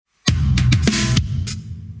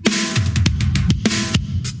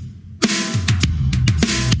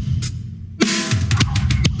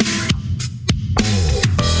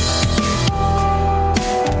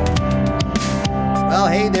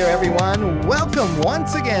Welcome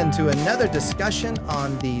once again to another discussion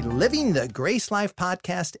on the Living the Grace Life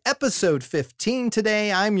podcast, episode 15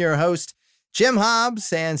 today. I'm your host, Jim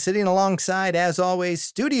Hobbs, and sitting alongside, as always,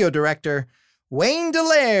 studio director Wayne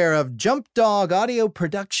Dallaire of Jump Dog Audio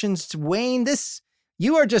Productions. Wayne,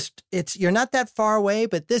 you're not that far away,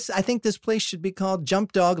 but I think this place should be called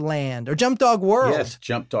Jump Dog Land or Jump Dog World. Yes,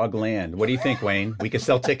 Jump Dog Land. What do you think, Wayne? We could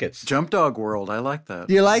sell tickets. Jump Dog World. I like that.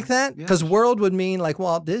 Do you like that? Because Yes. world would mean like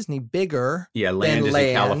Walt Disney, bigger. Yeah, land than is land.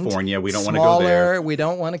 in California. We don't want to go Smaller, there. we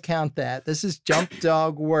don't want to count that. This is Jump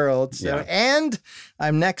Dog World. So, Yeah. And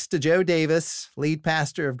I'm next to Joe Davis, lead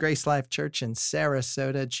pastor of Grace Life Church in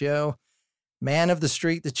Sarasota. Joe, man of the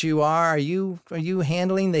street that you are you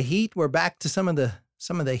handling the heat? We're back to some of the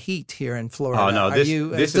heat here in Florida. Oh, no, this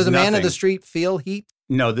does is a man of nothing. the street feel heat?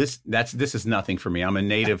 No, this is nothing for me. I'm a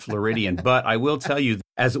native Floridian, but I will tell you,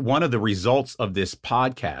 as one of the results of this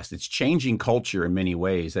podcast, it's changing culture in many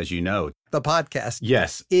ways, as you know. The podcast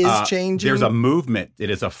Yes, is changing. There's a movement that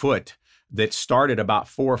is afoot that started about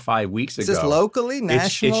 4 or 5 weeks ago. Is this locally,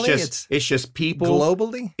 nationally? It's just people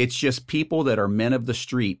globally? It's just people that are men of the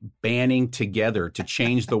street banding together to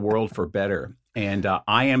change the world for better, and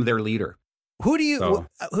I am their leader. Who do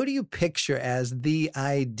you picture as the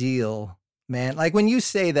ideal man? Like when you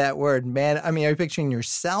say that word, man, I mean, are you picturing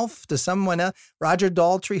yourself to someone else? Roger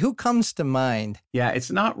Daltrey? Who comes to mind? Yeah,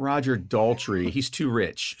 it's not Roger Daltrey. He's too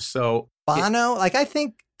rich. So Bono? I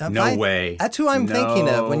think. No way. That's who I'm thinking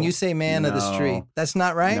of when you say man of the No. street. That's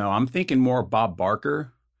not right? No, I'm thinking more Bob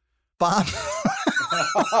Barker. Bob.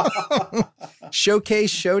 Showcase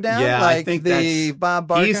Showdown? Yeah, I think the Bob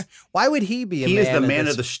Barker? Why would he be a man? He is the man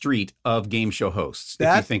of the street of game show hosts,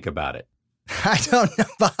 if you think about it. I don't know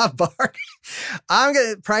Bob Barker.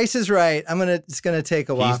 Price is Right. It's gonna take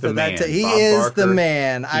a while. He's the for that man. to, he Bob is Barker, the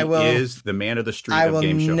man. He is the man of the street of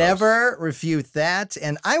game show I will never hosts. refute that.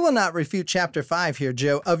 And I will not refute chapter 5 here,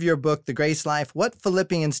 Joe, of your book, The Grace Life, what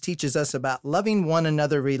Philippians teaches us about loving one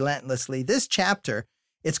another relentlessly. This chapter,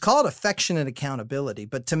 it's called Affectionate Accountability.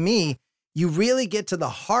 But to me, you really get to the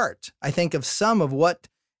heart, I think, of some of what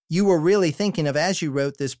you were really thinking of as you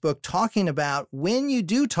wrote this book, talking about when you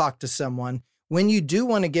do talk to someone, when you do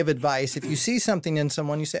want to give advice, if you see something in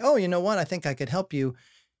someone, you say, oh, you know what? I think I could help you.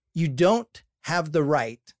 You don't have the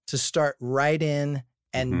right to start right in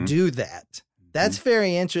and do that. That's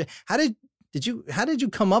very interesting. How did you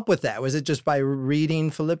come up with that? Was it just by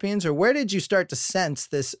reading Philippians, or where did you start to sense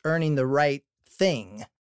this earning the right thing?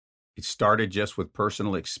 It started just with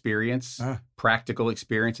personal experience, practical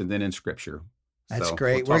experience, and then in Scripture. That's So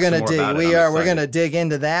great. we'll We're going talk to some more dig. about it. We're going to dig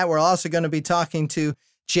into that. We're also going to be talking to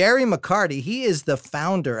Jerry McCarty. He is the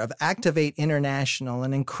founder of Activate International,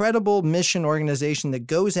 an incredible mission organization that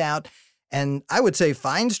goes out and I would say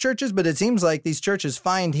finds churches, but it seems like these churches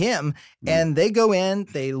find him and they go in,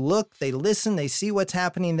 they look, they listen, they see what's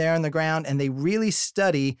happening there on the ground, and they really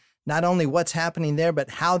study not only what's happening there, but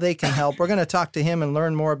how they can help. We're going to talk to him and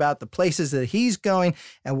learn more about the places that he's going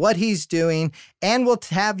and what he's doing. And we'll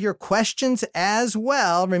have your questions as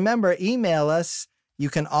well. Remember, email us.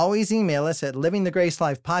 You can always email us at Living the Grace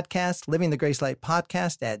Life Podcast,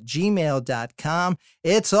 livingthegracelifepodcast@gmail.com.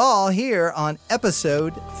 It's all here on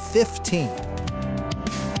episode 15.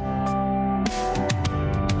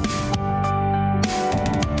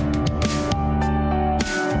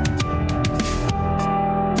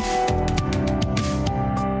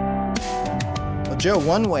 Joe,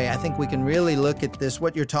 one way I think we can really look at this,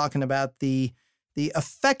 what you're talking about, the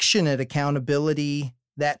affectionate accountability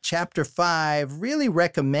that chapter 5 really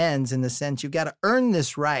recommends, in the sense you've got to earn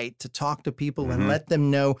this right to talk to people and let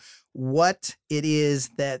them know what it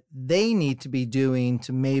is that they need to be doing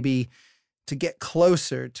to get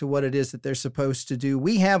closer to what it is that they're supposed to do.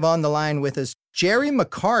 We have on the line with us Jerry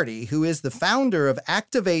McCarty, who is the founder of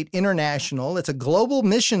Activate International. It's a global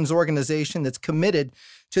missions organization that's committed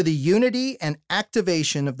to the unity and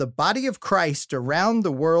activation of the body of Christ around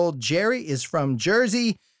the world. Jerry is from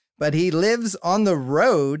Jersey, but he lives on the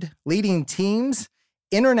road leading teams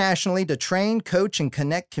internationally to train, coach, and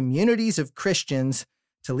connect communities of Christians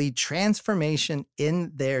to lead transformation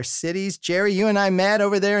in their cities. Jerry, you and I met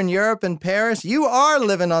over there in Europe and Paris. You are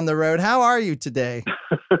living on the road. How are you today?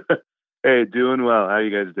 Hey, doing well. How are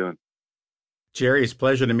you guys doing? Jerry, it's a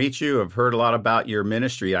pleasure to meet you. I've heard a lot about your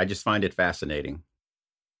ministry. I just find it fascinating.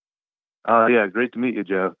 Yeah, great to meet you,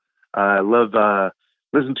 Joe. I love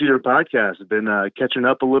listening to your podcast. I've been catching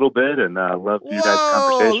up a little bit, and love you guys'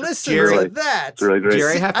 conversation. Listen Jerry, to that. It's really great.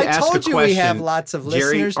 Jerry, I have to ask a question. told you we have lots of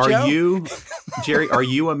Jerry, listeners, Joe. Jerry, are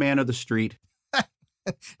you a man of the street?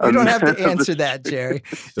 You don't have to answer that, Jerry.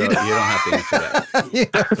 So you don't have to answer that. You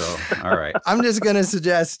know, So, all right. I'm just going to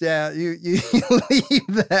suggest, you leave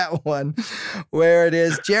that one where it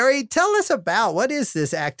is. Jerry, tell us about what is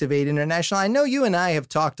this Activate International? I know you and I have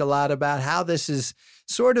talked a lot about how this has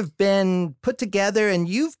sort of been put together, and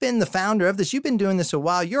you've been the founder of this. You've been doing this a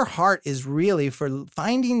while. Your heart is really for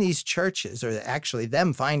finding these churches, or actually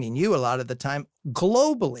them finding you a lot of the time,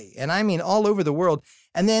 globally, and I mean all over the world,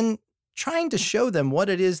 and then trying to show them what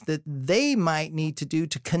it is that they might need to do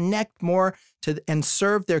to connect more to and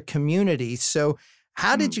serve their community. So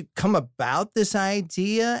how did you come about this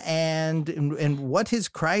idea, and what has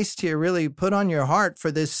Christ here really put on your heart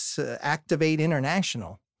for this Activate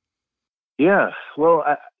International? Yeah, well,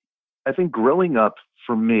 I think growing up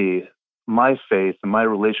for me, my faith and my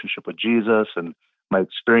relationship with Jesus and my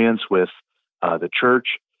experience with the church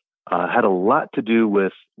had a lot to do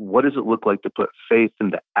with what does it look like to put faith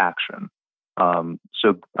into action.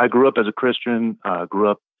 So I grew up as a Christian, grew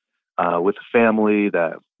up with a family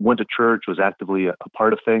that went to church, was actively a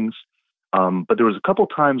part of things. But there was a couple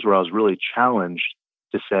times where I was really challenged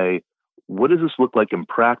to say, what does this look like in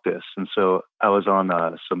practice? And so I was on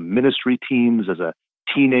some ministry teams as a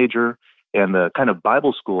teenager, and the kind of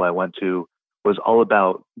Bible school I went to was all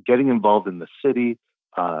about getting involved in the city,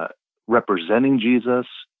 representing Jesus,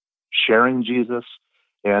 sharing Jesus.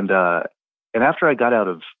 And after I got out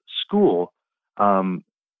of school,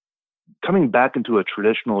 coming back into a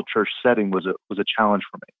traditional church setting was a challenge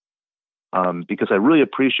for me, because I really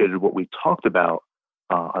appreciated what we talked about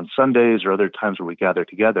on Sundays or other times where we gather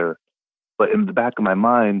together. But in the back of my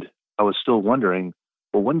mind, I was still wondering,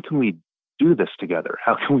 well, when can we do this together?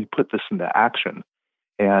 How can we put this into action?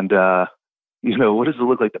 And, what does it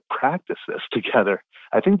look like to practice this together?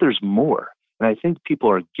 I think there's more. And I think people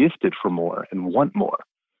are gifted for more and want more.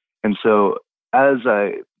 And so as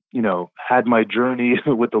I, had my journey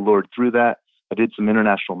with the Lord through that, I did some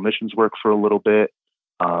international missions work for a little bit.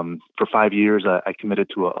 For 5 years, I committed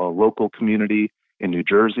to a local community in New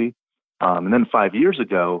Jersey. And then 5 years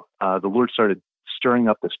ago, the Lord started stirring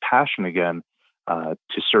up this passion again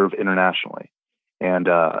to serve internationally. And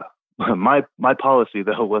my policy,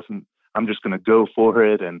 though, wasn't I'm just going to go for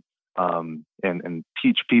it and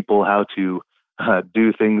teach people how to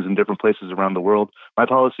do things in different places around the world. My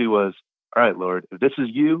policy was, all right, Lord, if this is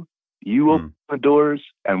you open the doors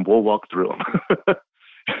and we'll walk through them.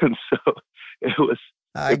 And so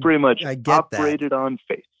it pretty much operated on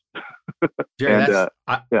faith. Jerry,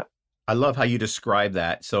 I love how you describe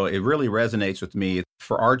that. So it really resonates with me.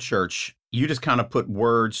 For our church, you just kind of put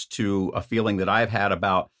words to a feeling that I've had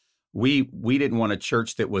about we didn't want a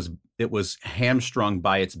church that was hamstrung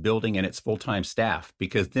by its building and its full-time staff,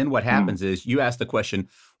 because then what happens is you ask the question,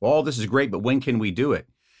 well, this is great, but when can we do it?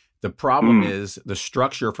 The problem is the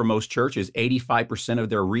structure for most churches, 85% of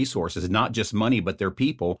their resources, not just money, but their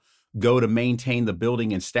people, go to maintain the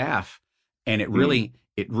building and staff. And it really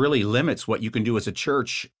limits what you can do as a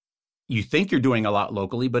church. You think you're doing a lot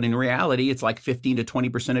locally, but in reality, it's like 15 to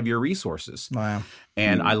 20% of your resources. Wow.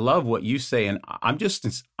 And I love what you say. And I'm just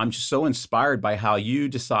so inspired by how you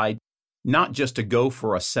decide not just to go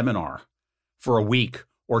for a seminar for a week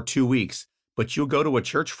or 2 weeks, but you'll go to a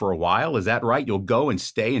church for a while. Is that right? You'll go and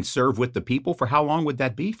stay and serve with the people. For how long would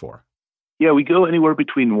that be for? Yeah, we go anywhere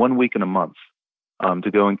between 1 week and a month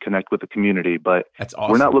to go and connect with the community. But that's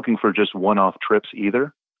awesome. We're not looking for just one-off trips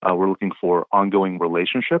either. We're looking for ongoing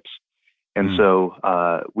relationships. And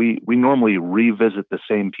so we normally revisit the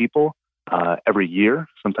same people every year,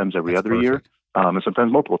 sometimes every other year, and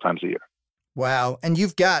sometimes multiple times a year. Wow. And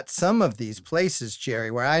you've got some of these places,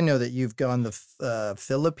 Jerry, where I know that you've gone the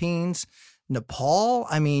Philippines, Nepal.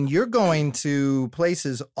 I mean, you're going to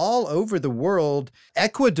places all over the world.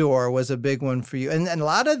 Ecuador was a big one for you. And a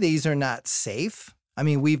lot of these are not safe. I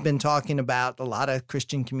mean, we've been talking about a lot of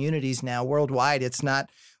Christian communities now worldwide. It's not.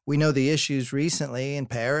 We know the issues recently in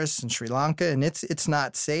Paris and Sri Lanka, and it's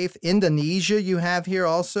not safe. Indonesia, you have here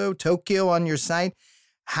also, Tokyo on your site.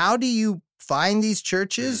 How do you find these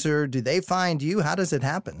churches, or do they find you? How does it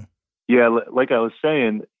happen? Yeah, like I was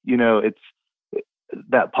saying, it's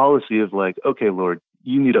that policy of like, okay, Lord,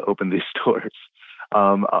 you need to open these doors.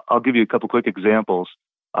 I'll give you a couple quick examples.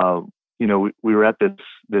 We were at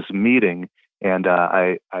this meeting, and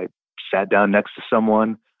I sat down next to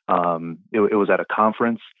someone. It was at a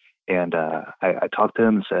conference, and I talked to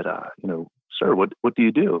him and said, sir, what do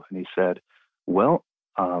you do? And he said, well,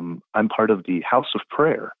 I'm part of the House of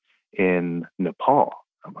Prayer in Nepal.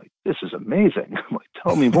 I'm like, this is amazing. I'm like,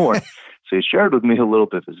 tell me more. So he shared with me a little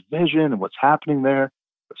bit of his vision and what's happening there.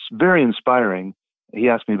 It's very inspiring. He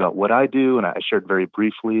asked me about what I do, and I shared very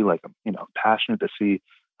briefly, like, I'm passionate to see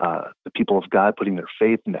the people of God putting their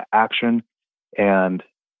faith into action. And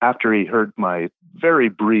after he heard my very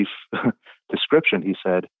brief description, he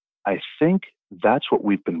said, I think that's what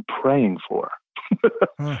we've been praying for.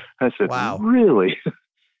 I said, wow. Really?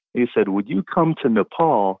 He said, would you come to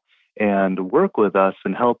Nepal and work with us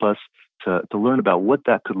and help us to learn about what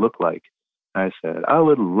that could look like? I said, I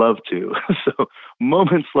would love to. So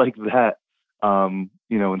moments like that,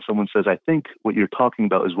 when someone says, I think what you're talking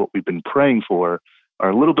about is what we've been praying for, are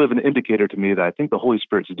a little bit of an indicator to me that I think the Holy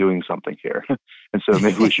Spirit's doing something here. And so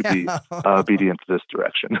maybe we should be obedient to this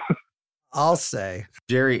direction. I'll say.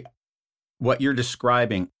 Jerry, what you're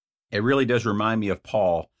describing, it really does remind me of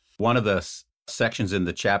Paul. One of the sections in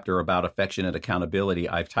the chapter about affectionate accountability,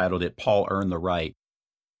 I've titled it, Paul Earned the Right.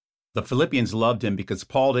 The Philippians loved him because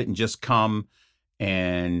Paul didn't just come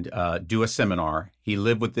and do a seminar. He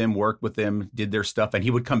lived with them, worked with them, did their stuff, and he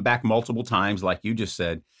would come back multiple times, like you just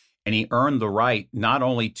said, and he earned the right not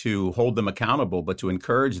only to hold them accountable, but to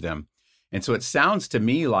encourage them. And so it sounds to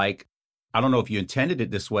me like, I don't know if you intended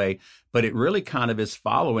it this way, but it really kind of is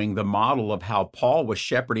following the model of how Paul was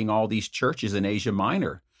shepherding all these churches in Asia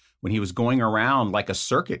Minor when he was going around like a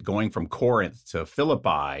circuit, going from Corinth to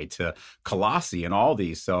Philippi to Colossae and all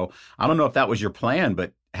these. So I don't know if that was your plan,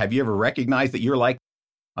 but have you ever recognized that you're like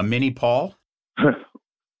a mini Paul?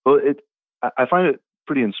 Well, I find it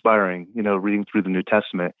pretty inspiring, reading through the New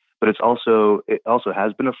Testament, but it also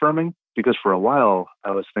has been affirming, because for a while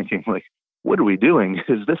I was thinking, like, what are we doing?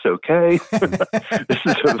 Is this okay? This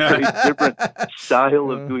is a very different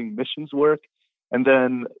style of doing missions work. And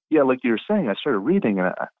then, like you were saying, I started reading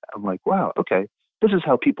and I'm like, wow, okay, this is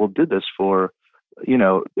how people did this for, in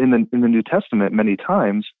the New Testament. Many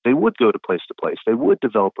times they would go to place. They would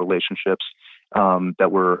develop relationships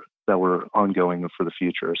that were ongoing for the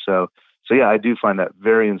future. So yeah, I do find that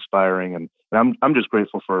very inspiring, and I'm just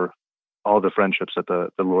grateful for all the friendships that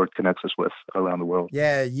the Lord connects us with around the world.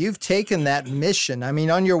 Yeah, you've taken that mission. I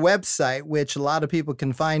mean, on your website, which a lot of people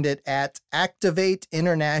can find it at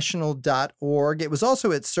activateinternational.org. It was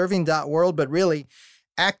also at serving.world, but really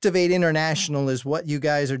Activate International is what you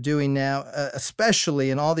guys are doing now,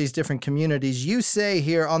 especially in all these different communities. You say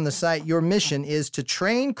here on the site, your mission is to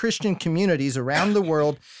train Christian communities around the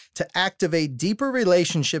world to activate deeper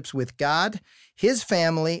relationships with God, His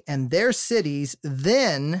family, and their cities,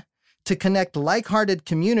 then to connect like-hearted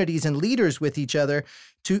communities and leaders with each other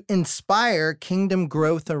to inspire kingdom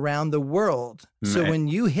growth around the world. So when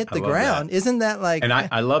you hit the ground, isn't that like... And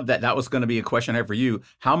I love that. That was going to be a question I have for you.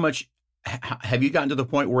 How much have you gotten to the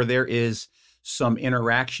point where there is some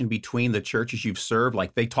interaction between the churches you've served,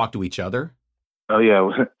 like they talk to each other? Oh, yeah.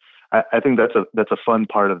 I think that's a fun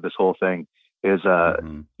part of this whole thing is, I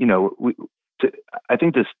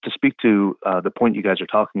think to speak to the point you guys are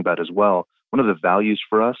talking about as well, one of the values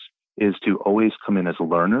for us is to always come in as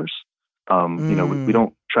learners. We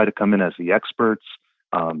don't try to come in as the experts.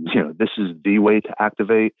 This is the way to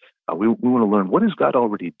activate. We want to learn, what is God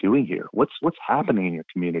already doing here? What's happening in your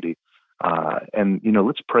community?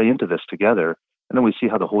 Let's pray into this together. And then we see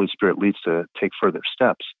how the Holy Spirit leads to take further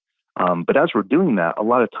steps. But as we're doing that, a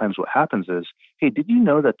lot of times what happens is, hey, did you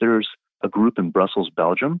know that there's a group in Brussels,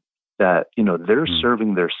 Belgium, that, they're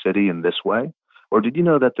serving their city in this way? Or did you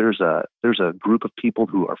know that there's a group of people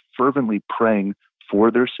who are fervently praying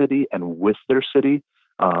for their city and with their city?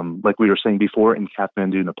 Like we were saying before, in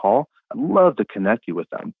Kathmandu, Nepal. I'd love to connect you with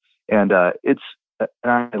them. And I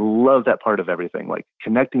love that part of everything, like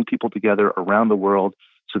connecting people together around the world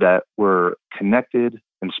so that we're connected,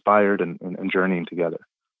 inspired, and journeying together.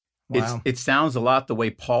 Wow. It sounds a lot the way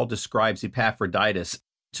Paul describes Epaphroditus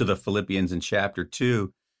to the Philippians in chapter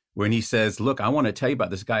 2, when he says, look, I want to tell you about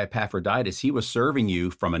this guy Epaphroditus. He was serving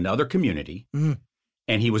you from another community,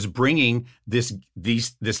 and he was bringing this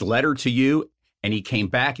letter to you, and he came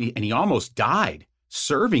back, and he almost died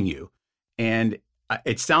serving you. And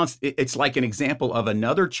it's like an example of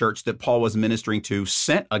another church that Paul was ministering to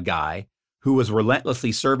sent a guy who was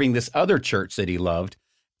relentlessly serving this other church that he loved.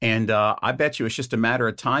 And I bet you it's just a matter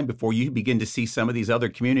of time before you begin to see some of these other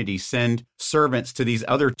communities send servants to these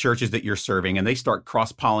other churches that you're serving, and they start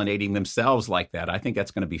cross-pollinating themselves like that. I think that's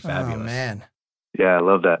going to be fabulous. Oh, man. Yeah, I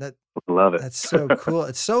love that. I love it. That's so cool.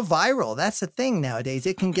 It's so viral. That's the thing nowadays.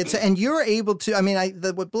 It can get so, and you're able to,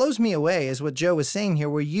 what blows me away is what Joe was saying here,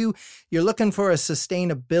 where you're looking for a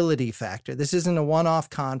sustainability factor. This isn't a one-off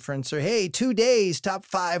conference or, hey, 2 days, top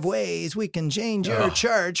 5 ways we can change your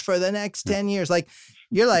church for the next 10 years. Like,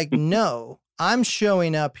 you're like, no, I'm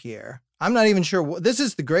showing up here. I'm not even sure. This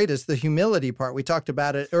is the greatest, the humility part. We talked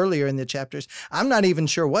about it earlier in the chapters. I'm not even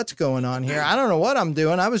sure what's going on here. I don't know what I'm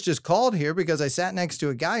doing. I was just called here because I sat next to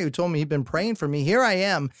a guy who told me he'd been praying for me. Here I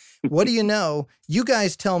am. What do you know? You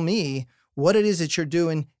guys tell me what it is that you're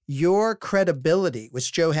doing. Your credibility,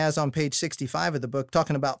 which Joe has on page 65 of the book,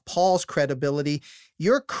 talking about Paul's credibility,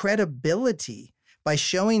 your credibility by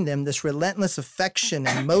showing them this relentless affection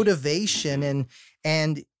and motivation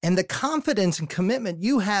and the confidence and commitment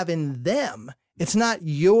you have in them. It's not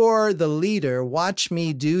you're the leader. Watch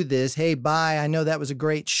me do this. Hey, bye. I know that was a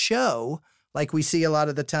great show, like we see a lot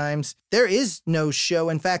of the times. There is no show.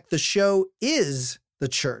 In fact, the show is the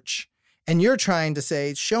church. And you're trying to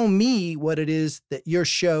say, show me what it is that your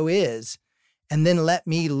show is, and then let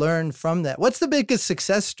me learn from that. What's the biggest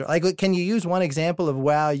success story? Like, can you use one example of,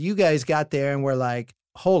 wow, you guys got there and we're like,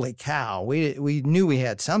 holy cow, we knew we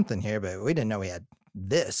had something here, but we didn't know we had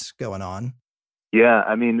this going on. Yeah,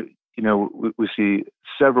 I mean, we see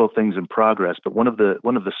several things in progress, but one of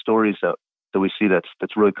the stories that we see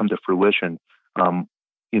that's really come to fruition,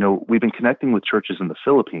 we've been connecting with churches in the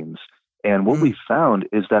Philippines, and what we found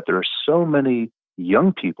is that there are so many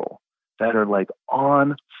young people that are like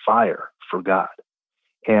on fire for God.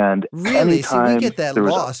 And really, see, we get that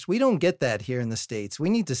lost. We don't get that here in the States.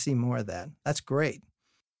 We need to see more of that. That's great.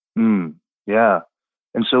 Yeah.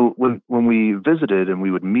 And so when we visited and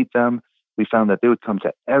we would meet them, we found that they would come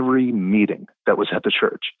to every meeting that was at the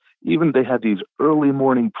church. Even they had these early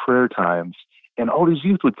morning prayer times, and all these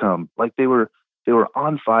youth would come. Like they were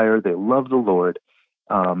on fire. They loved the Lord.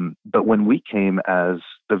 But when we came as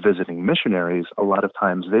the visiting missionaries, a lot of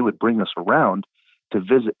times they would bring us around to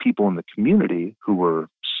visit people in the community who were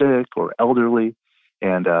sick or elderly.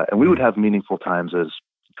 And we would have meaningful times as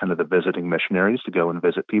kind of the visiting missionaries to go and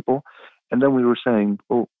visit people. And then we were saying,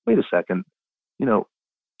 well, wait a second, can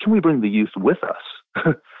we bring the youth with us?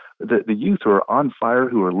 the youth who are on fire,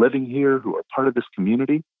 who are living here, who are part of this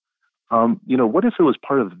community. What if it was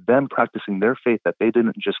part of them practicing their faith, that they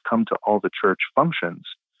didn't just come to all the church functions,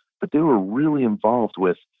 but they were really involved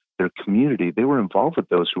with their community. They were involved with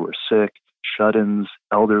those who were sick, shut-ins,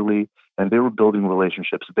 elderly, and they were building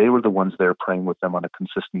relationships. They were the ones there praying with them on a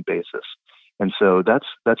consistent basis. And so that's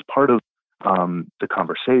part of the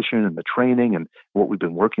conversation and the training and what we've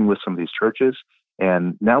been working with some of these churches.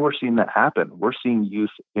 And now we're seeing that happen. We're seeing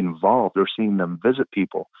youth involved. We're seeing them visit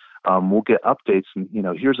people. We'll get updates, and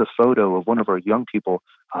here's a photo of one of our young people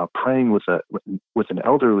praying with an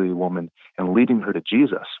elderly woman and leading her to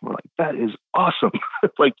Jesus. We're like, that is awesome!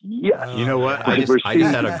 Like, yes. You know what? I just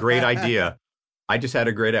had a great idea.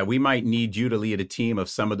 We might need you to lead a team of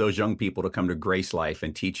some of those young people to come to Grace Life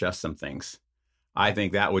and teach us some things. I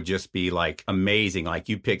think that would just be like amazing. Like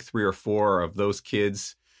you pick 3 or 4 of those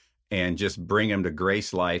kids and just bring them to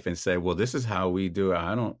Grace Life and say, well, this is how we do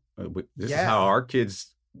it. This is how our kids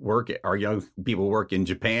work, our young people work in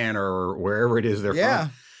Japan or wherever it is they're from.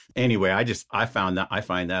 Anyway, I find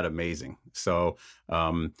that amazing. So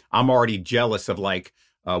I'm already jealous of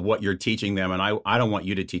what you're teaching them. And I don't want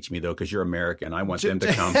you to teach me though, because you're American. I want them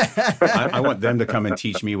to come. I want them to come and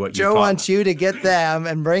teach me what you Joe wants you to get them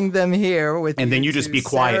and bring them here with you. And then you just be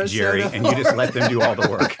quiet, Jerry, and you just let them do all the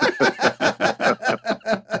work.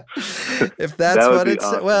 If that's what it's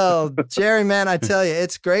awesome. Well, Jerry, man, I tell you,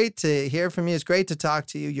 it's great to hear from you. It's great to talk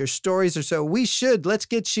to you. Your stories are so. We'll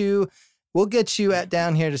get you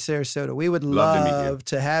down here to Sarasota. We would love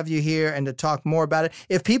to have you here and to talk more about it.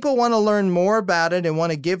 If people want to learn more about it and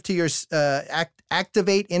want to give to your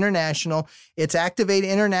Activate International, it's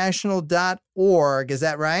activateinternational.org. Is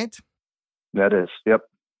that right? That is. Yep.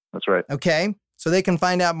 That's right. Okay. So they can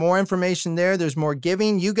find out more information there. There's more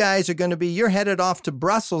giving. You guys are you're headed off to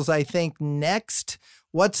Brussels, I think, next.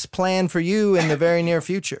 What's planned for you in the very near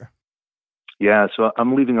future? Yeah, so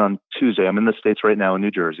I'm leaving on Tuesday. I'm in the States right now in New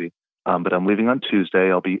Jersey, but I'm leaving on Tuesday.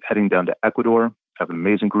 I'll be heading down to Ecuador. I have an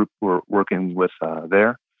amazing group we're working with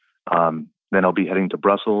there. Then I'll be heading to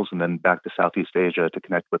Brussels and then back to Southeast Asia to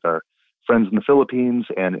connect with our friends in the Philippines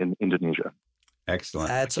and in Indonesia. Excellent.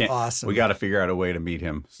 That's awesome. We got to figure out a way to meet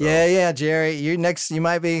him. So. Yeah, Jerry. You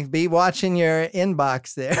might be watching your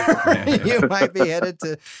inbox there. You might be headed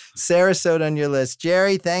to Sarasota on your list.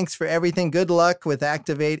 Jerry, thanks for everything. Good luck with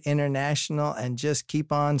Activate International, and just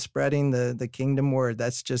keep on spreading the kingdom word.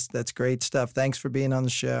 That's great stuff. Thanks for being on the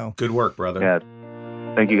show. Good work, brother. Yeah.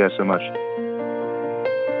 Thank you guys so much.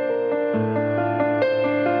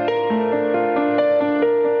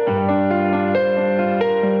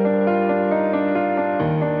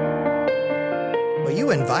 You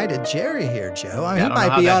invited Jerry here, Joe. I mean, he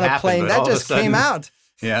might be on a plane. That just came out.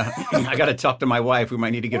 Yeah. I got to talk to my wife. We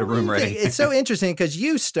might need to get a room ready. It's so interesting because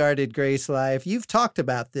you started Grace Life. You've talked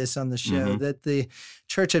about this on the show, that the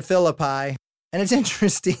church at Philippi, and it's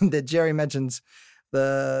interesting that Jerry mentions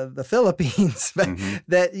the Philippines, but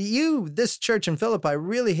that this church in Philippi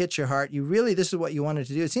really hit your heart. This is what you wanted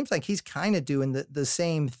to do. It seems like he's kind of doing the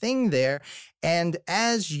same thing there. And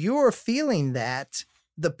as you're feeling that,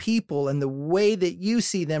 the people and the way that you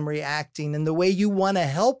see them reacting and the way you want to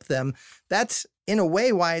help them, that's in a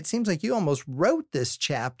way why it seems like you almost wrote this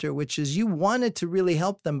chapter, which is you wanted to really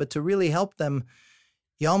help them, but to really help them,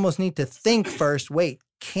 you almost need to think first, wait,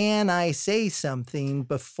 can I say something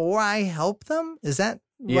before I help them? Is that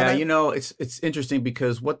it's interesting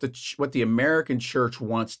because what the American church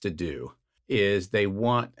wants to do is they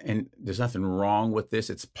want, and there's nothing wrong with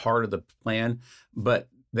this, it's part of the plan, but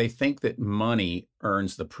they think that money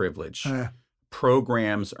earns the privilege.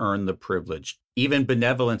 Programs earn the privilege. Even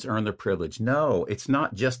benevolence earn the privilege. No, it's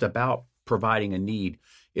not just about providing a need.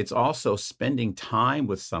 It's also spending time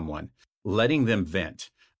with someone, letting them vent,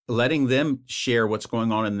 letting them share what's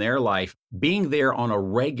going on in their life, being there on a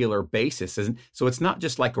regular basis. And so it's not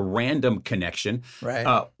just like a random connection.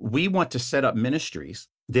 Right. We want to set up ministries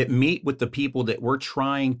that meet with the people that we're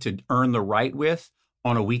trying to earn the right with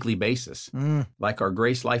on a weekly basis, like our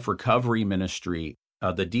Grace Life Recovery Ministry,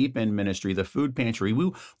 the Deep End Ministry, the Food Pantry.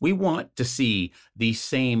 We want to see these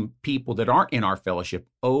same people that aren't in our fellowship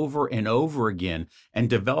over and over again and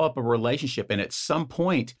develop a relationship. And at some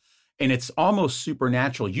point, and it's almost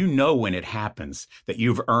supernatural, when it happens that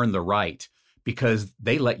you've earned the right because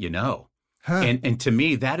they let you know. And to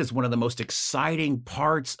me, that is one of the most exciting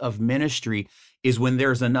parts of ministry is when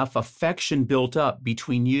there's enough affection built up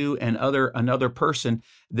between you and another person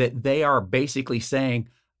that they are basically saying,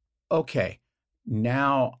 okay,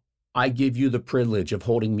 now I give you the privilege of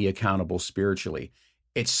holding me accountable spiritually.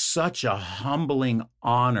 It's such a humbling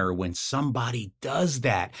honor when somebody does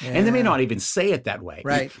that. Yeah. And they may not even say it that way,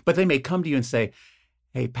 right? But they may come to you and say,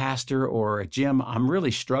 hey, Pastor or Jim, I'm really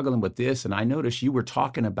struggling with this. And I noticed you were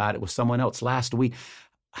talking about it with someone else last week.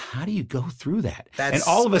 How do you go through that? And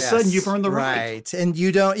all of a sudden you've earned the right. And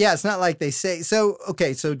you don't, it's not like they say. So,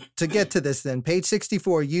 okay, so to get to this then, page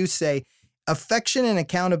 64, you say, affection and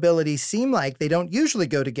accountability seem like they don't usually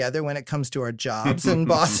go together when it comes to our jobs, and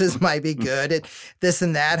bosses might be good at this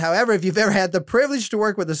and that. However, if you've ever had the privilege to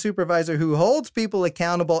work with a supervisor who holds people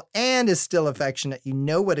accountable and is still affectionate, you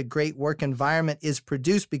know what a great work environment is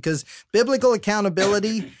produced because biblical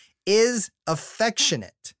accountability is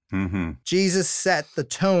affectionate. Jesus set the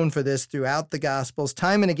tone for this throughout the Gospels.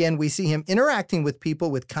 Time and again, we see him interacting with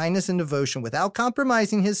people with kindness and devotion without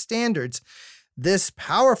compromising his standards. This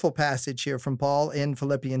powerful passage here from Paul in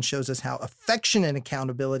Philippians shows us how affection and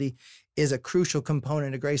accountability is a crucial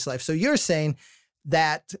component of Grace Life. So you're saying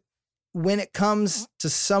that when it comes to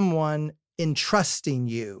someone entrusting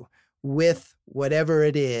you with whatever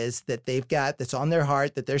it is that they've got that's on their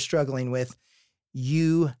heart that they're struggling with,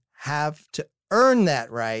 you have to earn that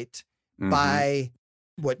right by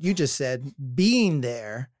what you just said, being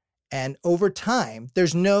there. And over time,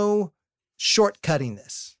 there's no shortcutting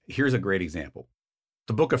this. Here's a great example.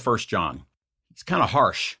 The book of 1 John. He's kind of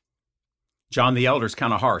harsh. John the Elder is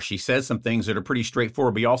kind of harsh. He says some things that are pretty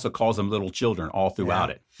straightforward, but he also calls them little children all throughout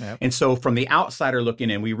it. Yep. And so from the outsider looking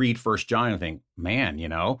in, we read 1 John and think, man,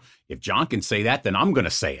 if John can say that, then I'm going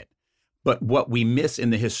to say it. But what we miss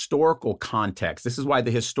in the historical context, this is why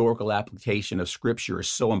the historical application of Scripture is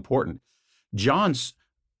so important. John's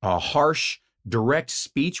harsh, direct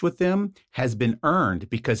speech with them has been earned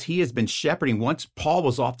because he has been shepherding. Once Paul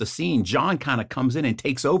was off the scene, John kind of comes in and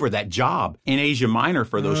takes over that job in Asia Minor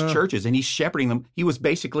for those churches, and he's shepherding them. He was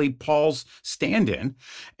basically Paul's stand-in.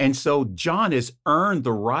 And so John has earned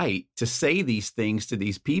the right to say these things to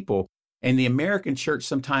these people. And the American church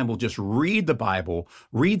sometime will just read the Bible,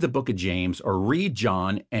 read the book of James, or read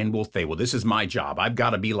John, and will say, well, this is my job. I've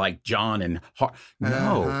got to be like John. And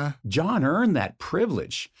no, John earned that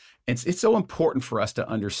privilege. It's so important for us to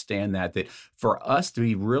understand that for us to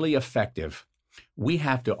be really effective, we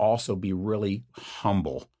have to also be really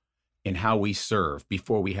humble in how we serve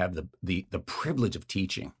before we have the privilege of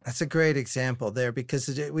teaching. That's a great example there because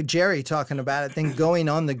with Jerry talking about it, then going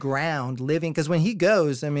on the ground, living, because when he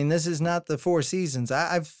goes, this is not the Four Seasons.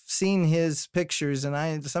 I've seen his pictures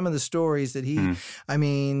and some of the stories that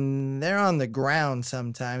they're on the ground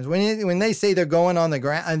sometimes. When they say they're going on the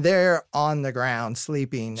ground, they're on the ground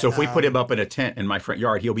sleeping. So if we put him up in a tent in my front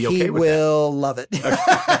yard, he'll be okay with that? He will love it.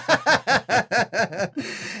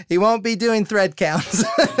 He won't be doing thread counts.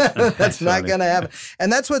 That's not going to happen.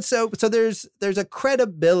 And that's what's so there's a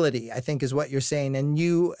credibility, I think, is what you're saying. And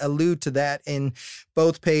you allude to that in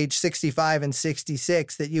both page 65 and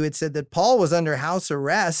 66, that you had said that Paul was under house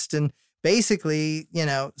arrest, and basically,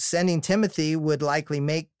 sending Timothy would likely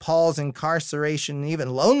make Paul's incarceration even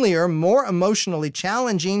lonelier, more emotionally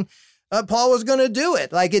challenging. Paul was going to do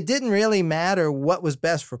it. Like, it didn't really matter what was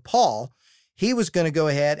best for Paul. He was going to go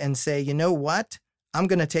ahead and say, you know what? I'm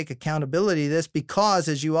going to take accountability of this, because,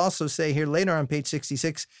 as you also say here later on page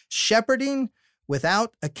 66, shepherding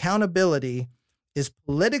without accountability is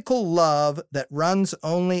political love that runs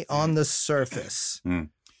only on the surface.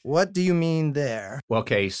 What do you mean there? Well,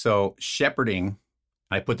 okay, so shepherding,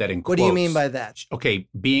 I put that in quotes. What do you mean by that? Okay,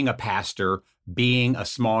 being a pastor, being a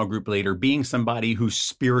small group leader, being somebody who's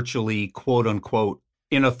spiritually, quote unquote,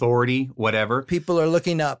 in authority, whatever. People are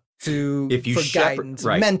looking up to for guidance,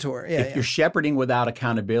 right. Mentor. Yeah, if you're shepherding without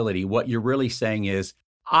accountability, what you're really saying is,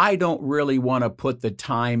 I don't really want to put the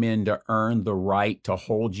time in to earn the right to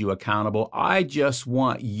hold you accountable. I just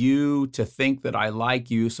want you to think that I like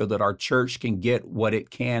you so that our church can get what it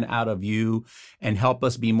can out of you and help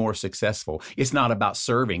us be more successful. It's not about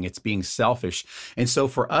serving, it's being selfish. And so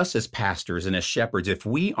for us as pastors and as shepherds, if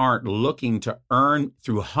we aren't looking to earn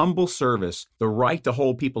through humble service the right to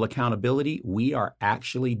hold people accountability, we are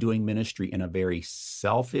actually doing ministry in a very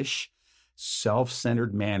selfish,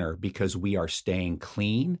 self-centered manner, because we are staying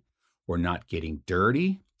clean. We're not getting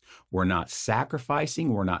dirty. We're not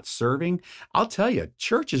sacrificing. We're not serving. I'll tell you,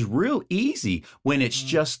 church is real easy when it's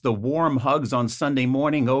just the warm hugs on Sunday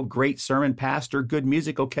morning. Oh, great sermon, pastor, good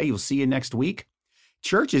music. Okay, you'll see you next week.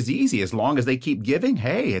 Church is easy as long as they keep giving.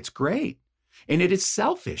 Hey, it's great. And it is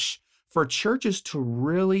selfish for churches to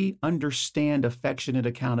really understand affectionate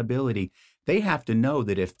accountability. They have to know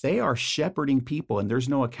that if they are shepherding people and there's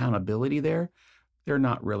no accountability there, they're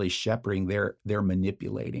not really shepherding, they're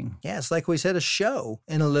manipulating. Yeah, it's like we said, a show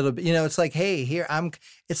in a little bit. It's like, hey, here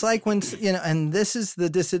it's like when, and this is the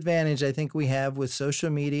disadvantage I think we have with social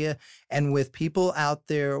media and with people out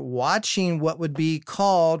there watching what would be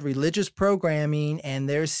called religious programming, and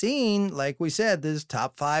they're seeing, like we said, there's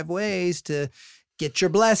top 5 ways to get your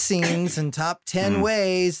blessings and top 10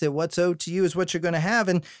 ways that what's owed to you is what you're going to have.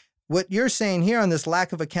 And what you're saying here on this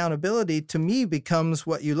lack of accountability, to me, becomes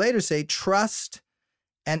what you later say, trust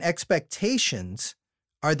and expectations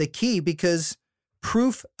are the key, because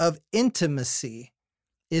proof of intimacy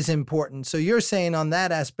is important. So you're saying on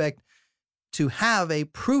that aspect, to have a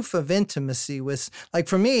proof of intimacy with, like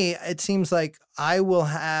for me, it seems like I will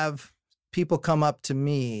have people come up to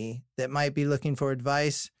me that might be looking for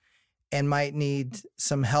advice and might need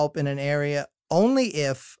some help in an area, only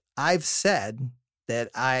if I've said that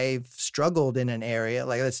I've struggled in an area,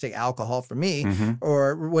 like let's take alcohol for me,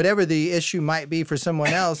 or whatever the issue might be for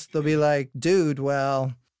someone else. They'll be like, dude,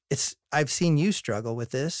 well, I've seen you struggle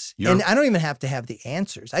with this. And I don't even have to have the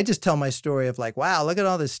answers. I just tell my story of like, wow, look at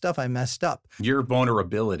all this stuff I messed up. Your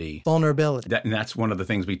vulnerability. And that's one of the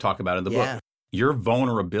things we talk about in the book. Your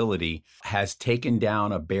vulnerability has taken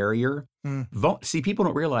down a barrier. See, people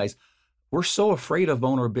don't realize we're so afraid of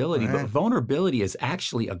vulnerability, but vulnerability is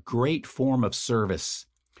actually a great form of service.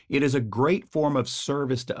 It is a great form of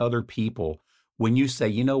service to other people. When you say,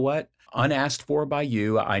 you know what, unasked for by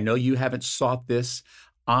you, I know you haven't sought this.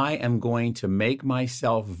 I am going to make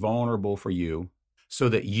myself vulnerable for you so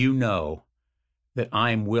that you know that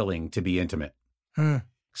I'm willing to be intimate.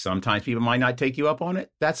 Sometimes people might not take you up on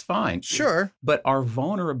it. That's fine. Sure. But our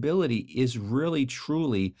vulnerability is really,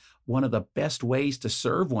 truly one of the best ways to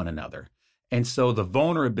serve one another. And so the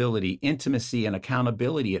vulnerability, intimacy, and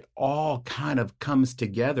accountability, it all kind of comes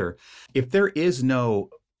together. If there is no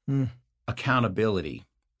accountability,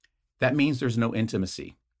 that means there's no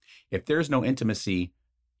intimacy. If there's no intimacy,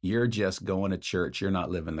 you're just going to church. You're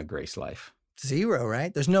not living the grace life. Zero,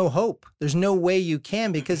 right? There's no hope. There's no way you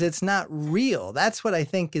can, because it's not real. That's what I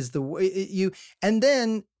think is and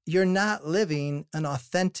then you're not living an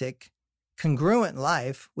authentic, congruent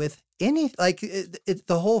life with any, like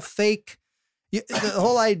the whole fake. The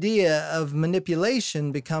whole idea of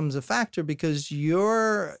manipulation becomes a factor, because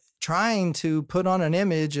you're trying to put on an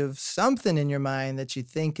image of something in your mind that you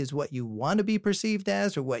think is what you want to be perceived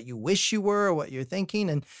as, or what you wish you were, or what you're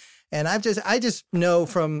thinking. And I just know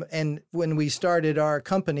from, and when we started our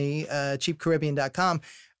company, cheapcaribbean.com,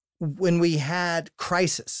 when we had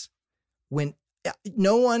crisis, when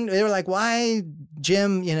no one, they were like, why,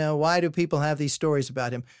 Jim, why do people have these stories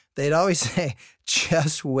about him? They'd always say,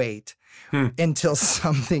 just wait until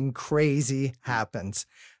something crazy happens.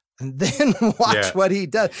 and then watch what he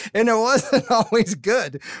does. And it wasn't always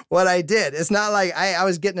good what I did. It's not like I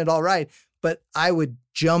was getting it all right, but I would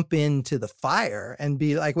jump into the fire and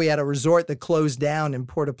be like, we had a resort that closed down in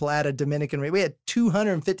Puerto Plata, Dominican. We had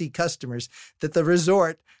 250 customers that the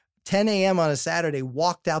resort, 10 a.m. on a Saturday,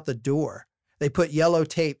 walked out the door. They put yellow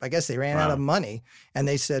tape. I guess they ran out of money and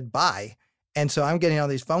they said, bye. And so I'm getting all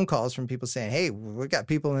these phone calls from people saying, hey, we got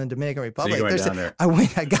people in the Dominican Republic. So you went down there. I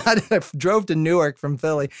drove to Newark from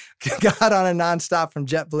Philly, got on a nonstop from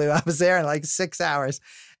JetBlue. I was there in like 6 hours.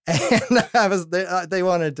 And they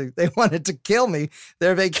wanted to kill me.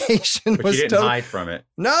 Their vacation but was you didn't hide from it.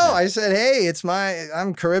 No, yeah. I said, hey,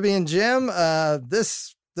 I'm Caribbean Jim.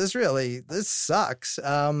 This sucks.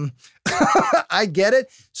 I get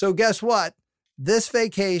it. So guess what? This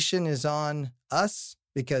vacation is on us.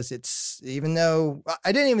 Because even though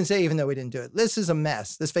we didn't do it, this is a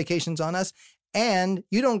mess. This vacation's on us. And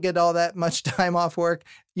you don't get all that much time off work.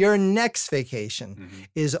 Your next vacation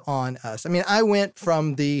is on us. I mean, I went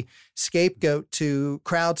from the scapegoat to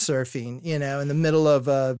crowd surfing, in the middle of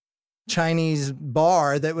a Chinese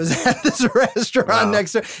bar that was at this restaurant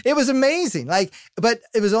next door. It was amazing. But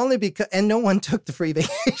it was only because, and no one took the free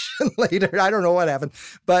vacation later. I don't know what happened.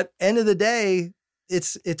 But end of the day,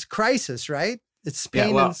 it's crisis, right? It's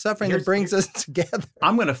pain and suffering that brings us together.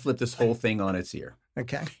 I'm going to flip this whole thing on its ear.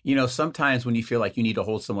 Okay. Sometimes when you feel like you need to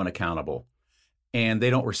hold someone accountable and they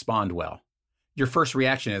don't respond well, your first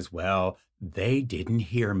reaction is, well, they didn't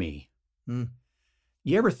hear me.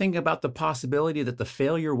 You ever think about the possibility that the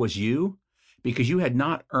failure was you because you had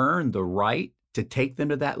not earned the right to take them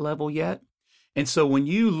to that level yet? And so when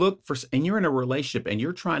you look and you're in a relationship and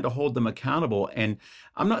you're trying to hold them accountable, and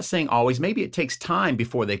I'm not saying always, maybe it takes time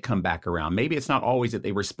before they come back around. Maybe it's not always that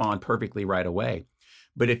they respond perfectly right away.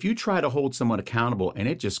 But if you try to hold someone accountable and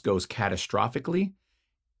it just goes catastrophically,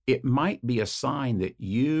 it might be a sign that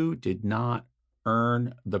you did not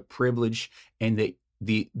earn the privilege and that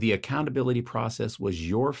the accountability process was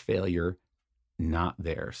your failure, not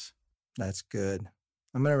theirs. That's good.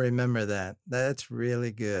 I'm going to remember that. That's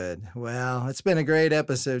really good. Well, it's been a great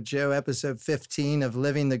episode, Joe. Episode 15 of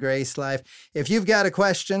Living the Grace Life. If you've got a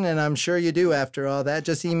question, and I'm sure you do after all that,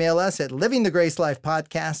 just email us at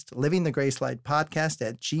livingthegracelifepodcast,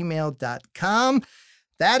 livingthegracelifepodcast@gmail.com.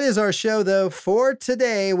 That is our show, though, for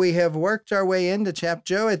today. We have worked our way into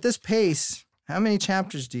Joe, at this pace, how many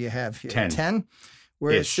chapters do you have here? 10.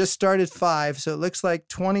 It's just started 5, so it looks like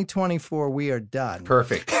 2024 we are done.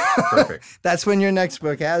 Perfect. That's when your next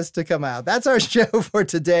book has to come out. That's our show for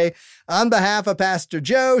today. On behalf of Pastor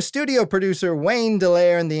Joe, studio producer Wayne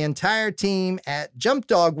Dallaire, and the entire team at Jump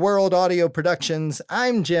Dog World Audio Productions,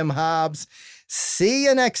 I'm Jim Hobbs. See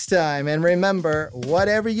you next time. And remember,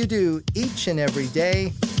 whatever you do each and every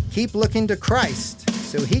day, keep looking to Christ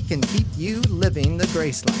so he can keep you living the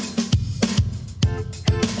grace life.